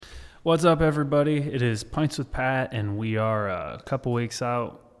What's up, everybody? It is Pints with Pat, and we are a couple weeks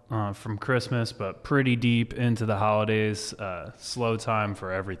out from Christmas, but pretty deep into the holidays. Slow time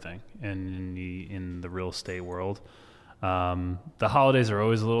for everything in the real estate world. The holidays are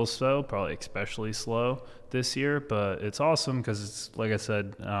always a little slow, probably especially slow this year, but it's awesome because it's, like I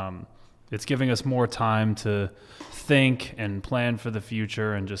said, it's giving us more time to think and plan for the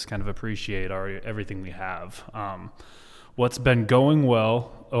future and just kind of appreciate everything we have. What's been going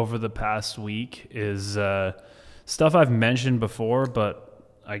well over the past week is stuff I've mentioned before,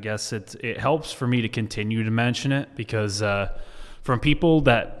 but I guess it helps for me to continue to mention it because from people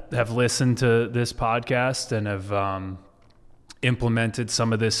that have listened to this podcast and have implemented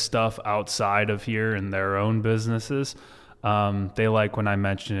some of this stuff outside of here in their own businesses, they like when I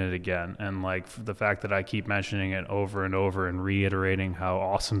mention it again. And like the fact that I keep mentioning it over and over and reiterating how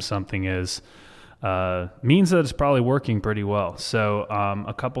awesome something is means that it's probably working pretty well. So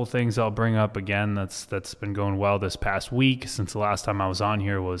a couple things I'll bring up again that's been going well this past week since the last time I was on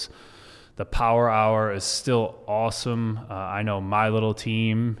here was the Power Hour is still awesome. I know my little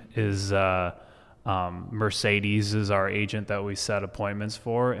team is Mercedes is our agent that we set appointments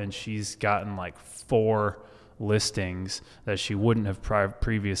for, and she's gotten like 4 listings that she wouldn't have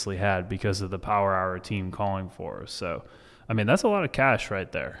previously had because of the Power Hour team calling for her. So I mean, that's a lot of cash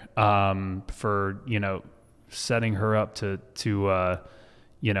right there for, setting her up to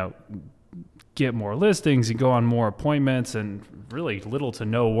get more listings and go on more appointments and really little to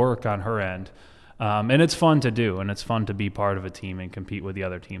no work on her end. And it's fun to do, and it's fun to be part of a team and compete with the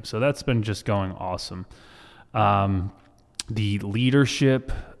other teams. So that's been just going awesome. The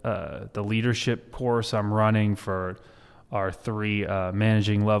leadership course I'm running for our 3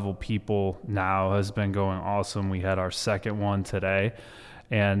 managing level people now has been going awesome. We had our second one today,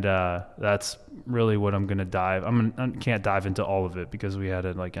 and that's really what I'm going to dive. I can't dive into all of it because we had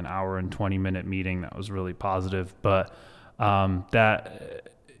an hour and 20-minute meeting that was really positive. But that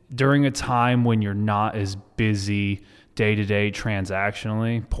during a time when you're not as busy day-to-day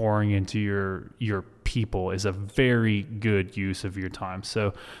transactionally, pouring into your people is a very good use of your time.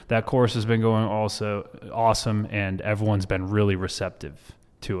 So that course has been going also awesome, and everyone's been really receptive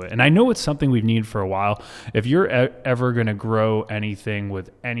to it. And I know it's something we've needed for a while. If you're ever going to grow anything with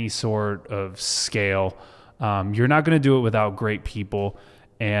any sort of scale, you're not going to do it without great people,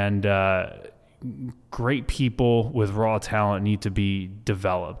 and great people with raw talent need to be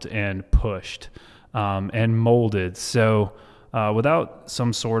developed and pushed and molded. So without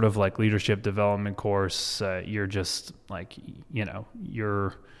some sort of leadership development course, you're just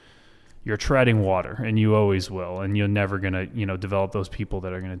you're treading water, and you always will, and you're never going to, develop those people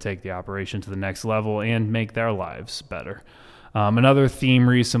that are going to take the operation to the next level and make their lives better. Another theme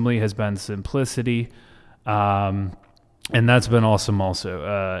recently has been simplicity. And that's been awesome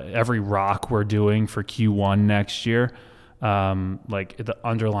also. Every rock we're doing for Q1 next year, the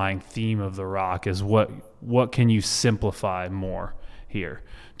underlying theme of the rock is what can you simplify more here?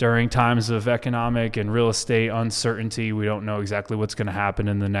 During times of economic and real estate uncertainty, we don't know exactly what's going to happen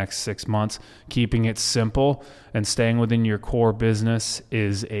in the next 6 months. Keeping it simple and staying within your core business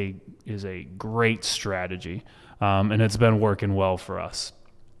is a great strategy, and it's been working well for us.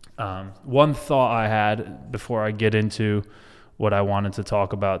 One thought I had before I get into what I wanted to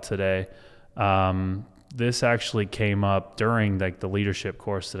talk about today, this actually came up during the leadership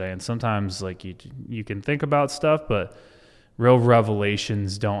course today. And sometimes you can think about stuff, but real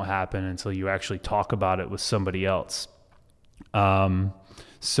revelations don't happen until you actually talk about it with somebody else.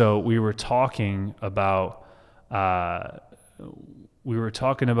 So we were talking about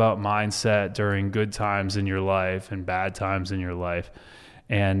mindset during good times in your life and bad times in your life.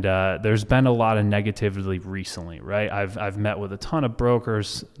 And there's been a lot of negativity recently, right? I've met with a ton of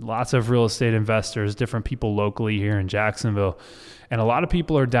brokers, lots of real estate investors, different people locally here in Jacksonville, and a lot of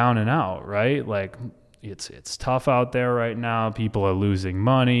people are down and out, right? It's tough out there right now. People are losing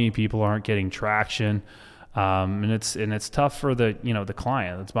money. People aren't getting traction, and it's tough for the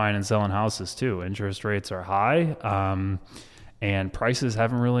client that's buying and selling houses too. Interest rates are high. And prices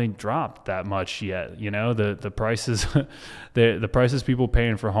haven't really dropped that much yet. The prices, the prices people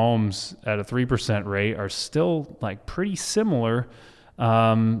paying for homes at a 3% rate are still pretty similar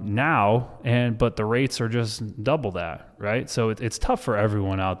now, but the rates are just double that, right? So it's tough for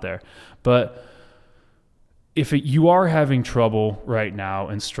everyone out there. But if you are having trouble right now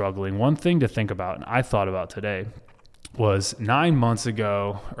and struggling, one thing to think about, and I thought about today, was 9 months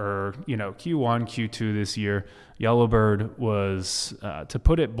ago, or Q1, Q2 this year. Yellowbird was, to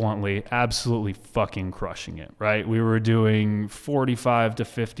put it bluntly, absolutely fucking crushing it, right? We were doing 45 to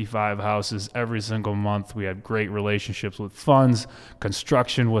 55 houses every single month. We had great relationships with funds.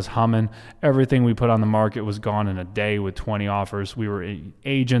 Construction was humming. Everything we put on the market was gone in a day with 20 offers.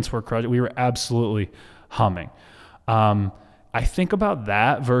 Agents were crushing. We were absolutely humming. I think about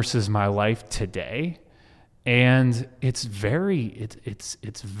that versus my life today, and it's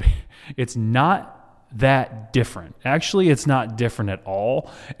not that different. Actually, it's not different at all.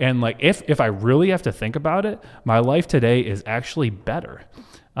 And like, if I really have to think about it, my life today is actually better.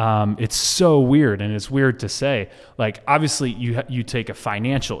 It's so weird, and it's weird to say. Like, obviously, you take a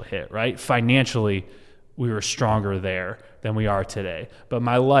financial hit, right? Financially, we were stronger there than we are today. But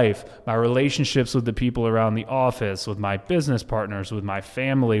my life, my relationships with the people around the office, with my business partners, with my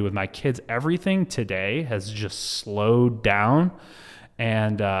family, with my kids, everything today has just slowed down.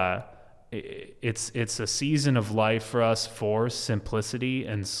 And it's a season of life for us for simplicity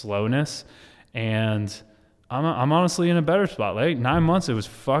and slowness. And I'm honestly in a better spot. Like 9 months, it was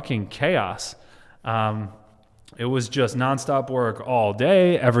fucking chaos. It was just nonstop work all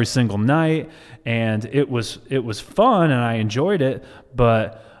day, every single night, and it was fun, and I enjoyed it.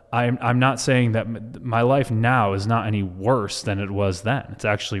 But I'm not saying that my life now is not any worse than it was then. It's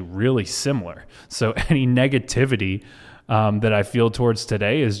actually really similar. So any negativity that I feel towards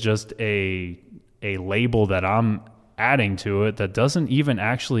today is just a label that I'm adding to it that doesn't even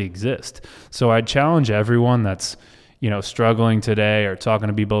actually exist. So I challenge everyone that's struggling today, or talking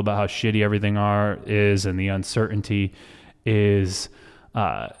to people about how shitty everything is and the uncertainty is,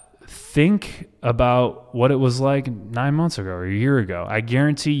 think about what it was like 9 months ago or a year ago. I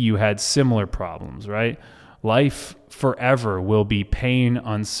guarantee you had similar problems, right? Life forever will be pain,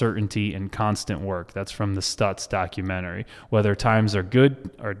 uncertainty, and constant work. That's from the Stutz documentary. Whether times are good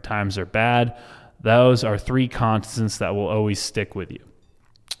or times are bad, those are three constants that will always stick with you.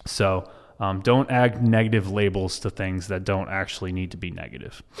 So, don't add negative labels to things that don't actually need to be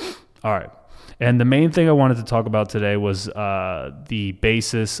negative. All right. And the main thing I wanted to talk about today was the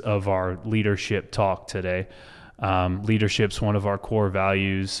basis of our leadership talk today. Leadership's one of our core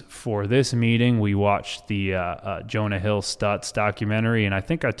values. For this meeting, we watched the Jonah Hill Stutz documentary, and I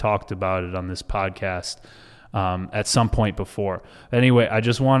think I talked about it on this podcast at some point before. Anyway, I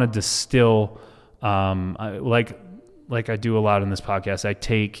just wanted to still, like I do a lot in this podcast, I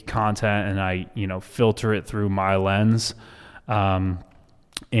take content and I, filter it through my lens.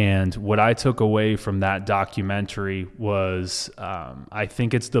 And what I took away from that documentary was, I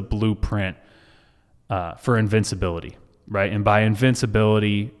think it's the blueprint for invincibility, right? And by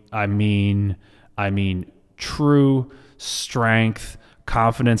invincibility, I mean true strength,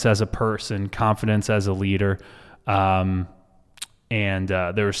 confidence as a person, confidence as a leader. And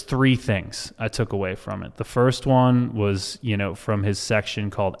there's three things I took away from it. The first one was, from his section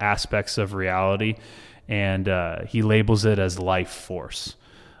called Aspects of Reality, and he labels it as life force.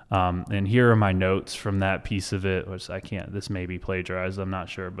 And here are my notes from that piece of it, which this may be plagiarized, I'm not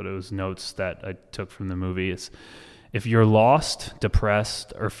sure, but it was notes that I took from the movie. It's, if you're lost,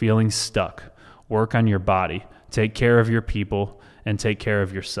 depressed, or feeling stuck, work on your body, take care of your people, and take care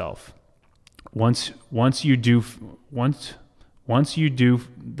of yourself. Once you do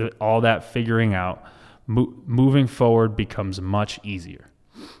all that figuring out, moving forward becomes much easier,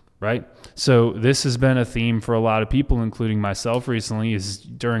 right? So this has been a theme for a lot of people, including myself recently, is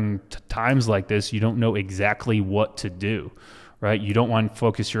during times like this, you don't know exactly what to do, right? You don't want to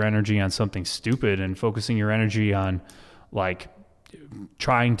focus your energy on something stupid, and focusing your energy on like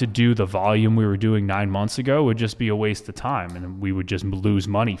trying to do the volume we were doing 9 months ago would just be a waste of time, and we would just lose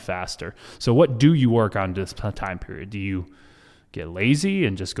money faster. So what do you work on this time period? Do you get lazy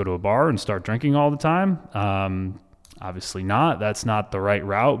and just go to a bar and start drinking all the time? Obviously not. That's not the right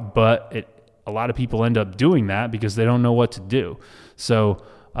route, but a lot of people end up doing that because they don't know what to do. So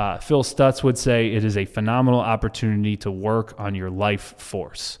Phil Stutz would say it is a phenomenal opportunity to work on your life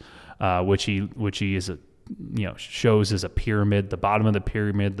force, which he is shows as a pyramid. The bottom of the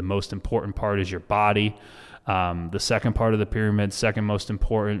pyramid, the most important part is your body. The second part of the pyramid, second most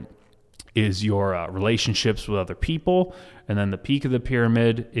important, is your relationships with other people. And then the peak of the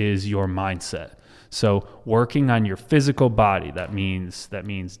pyramid is your mindset. So working on your physical body, that means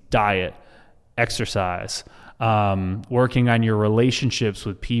diet, exercise, working on your relationships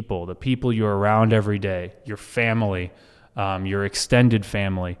with people, the people you're around every day, your family, your extended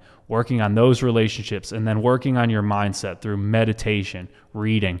family, working on those relationships, and then working on your mindset through meditation,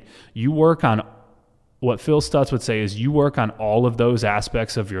 reading. You work on what Phil Stutz would say is you work on all of those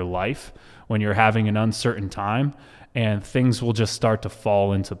aspects of your life when you're having an uncertain time, and things will just start to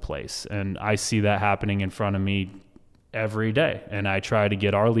fall into place. And I see that happening in front of me every day. And I try to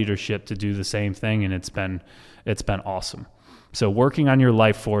get our leadership to do the same thing. And it's been awesome. So working on your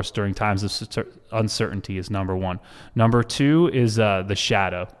life force during times of uncertainty is number one. Number two is the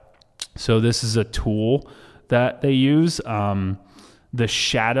shadow. So this is a tool that they use. The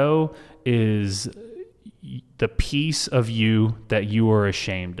shadow is the piece of you that you are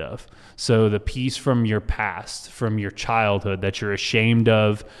ashamed of. So the piece from your past, from your childhood that you're ashamed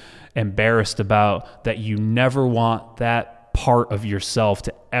of, embarrassed about, that you never want that part of yourself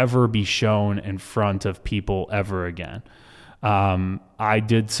to ever be shown in front of people ever again. I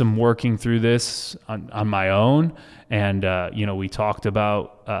did some working through this on my own, and we talked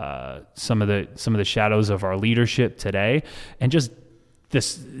about some of the shadows of our leadership today, and just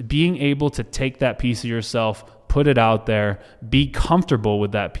this being able to take that piece of yourself, put it out there, be comfortable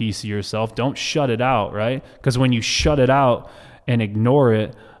with that piece of yourself. Don't shut it out, right? Because when you shut it out and ignore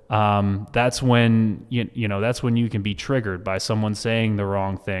it, that's when that's when you can be triggered by someone saying the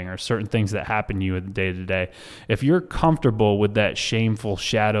wrong thing or certain things that happen to you in the day to day. If you're comfortable with that shameful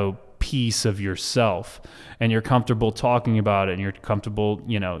shadow piece of yourself, and you're comfortable talking about it, and you're comfortable,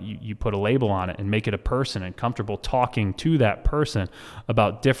 you put a label on it and make it a person, and comfortable talking to that person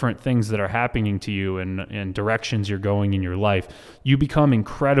about different things that are happening to you and directions you're going in your life, you become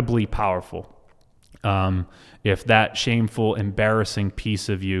incredibly powerful. If that shameful, embarrassing piece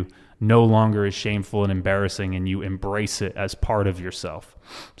of you no longer is shameful and embarrassing, and you embrace it as part of yourself.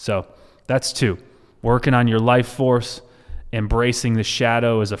 So that's two. Working on your life force, embracing the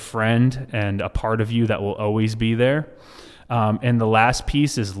shadow as a friend and a part of you that will always be there. And the last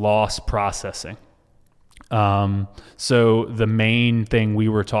piece is loss processing. So the main thing we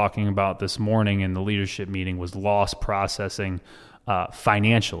were talking about this morning in the leadership meeting was loss processing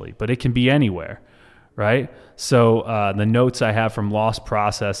financially, but it can be anywhere, right? So the notes I have from loss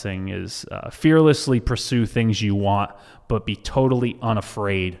processing is fearlessly pursue things you want, but be totally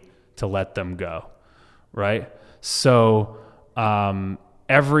unafraid to let them go, right? So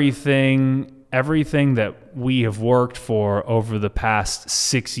everything that we have worked for over the past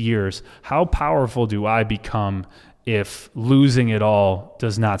 6 years, how powerful do I become if losing it all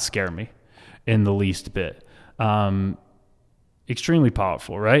does not scare me in the least bit? Extremely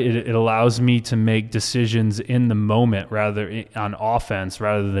powerful, right? It allows me to make decisions in the moment on offense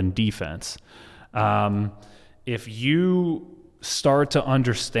rather than defense. If you start to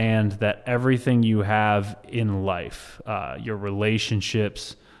understand that everything you have in life, your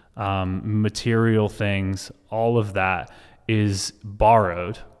relationships, material things, all of that is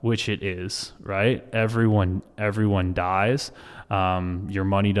borrowed, which it is, right? Everyone dies. Your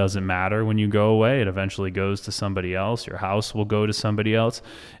money doesn't matter when you go away. It eventually goes to somebody else. Your house will go to somebody else.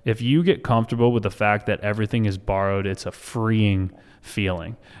 If you get comfortable with the fact that everything is borrowed, it's a freeing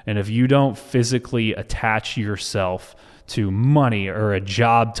feeling. And if you don't physically attach yourself to money or a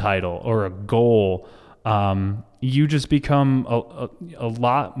job title or a goal, you just become a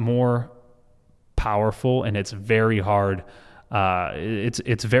lot more powerful, and it's very hard.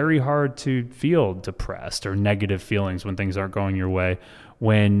 It's very hard to feel depressed or negative feelings when things aren't going your way,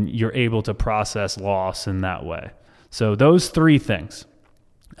 when you're able to process loss in that way. So those three things.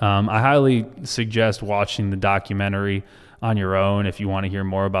 I highly suggest watching the documentary on your own if you want to hear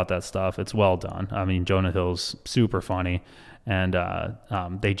more about that stuff. It's well done. I mean, Jonah Hill's super funny, and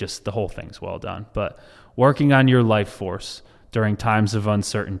the whole thing's well done. But working on your life force during times of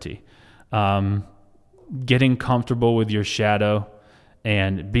uncertainty, getting comfortable with your shadow,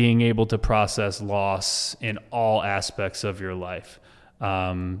 and being able to process loss in all aspects of your life,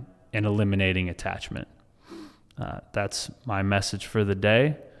 and eliminating attachment. That's my message for the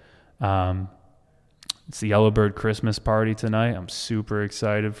day. It's the Yellowbird Christmas party tonight. I'm super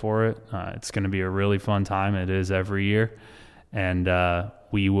excited for it. It's going to be a really fun time. It is every year. And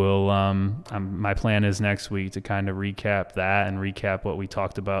we will, my plan is next week to kind of recap that and recap what we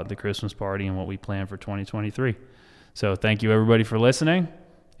talked about at the Christmas party and what we plan for 2023. So thank you everybody for listening,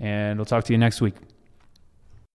 and we'll talk to you next week.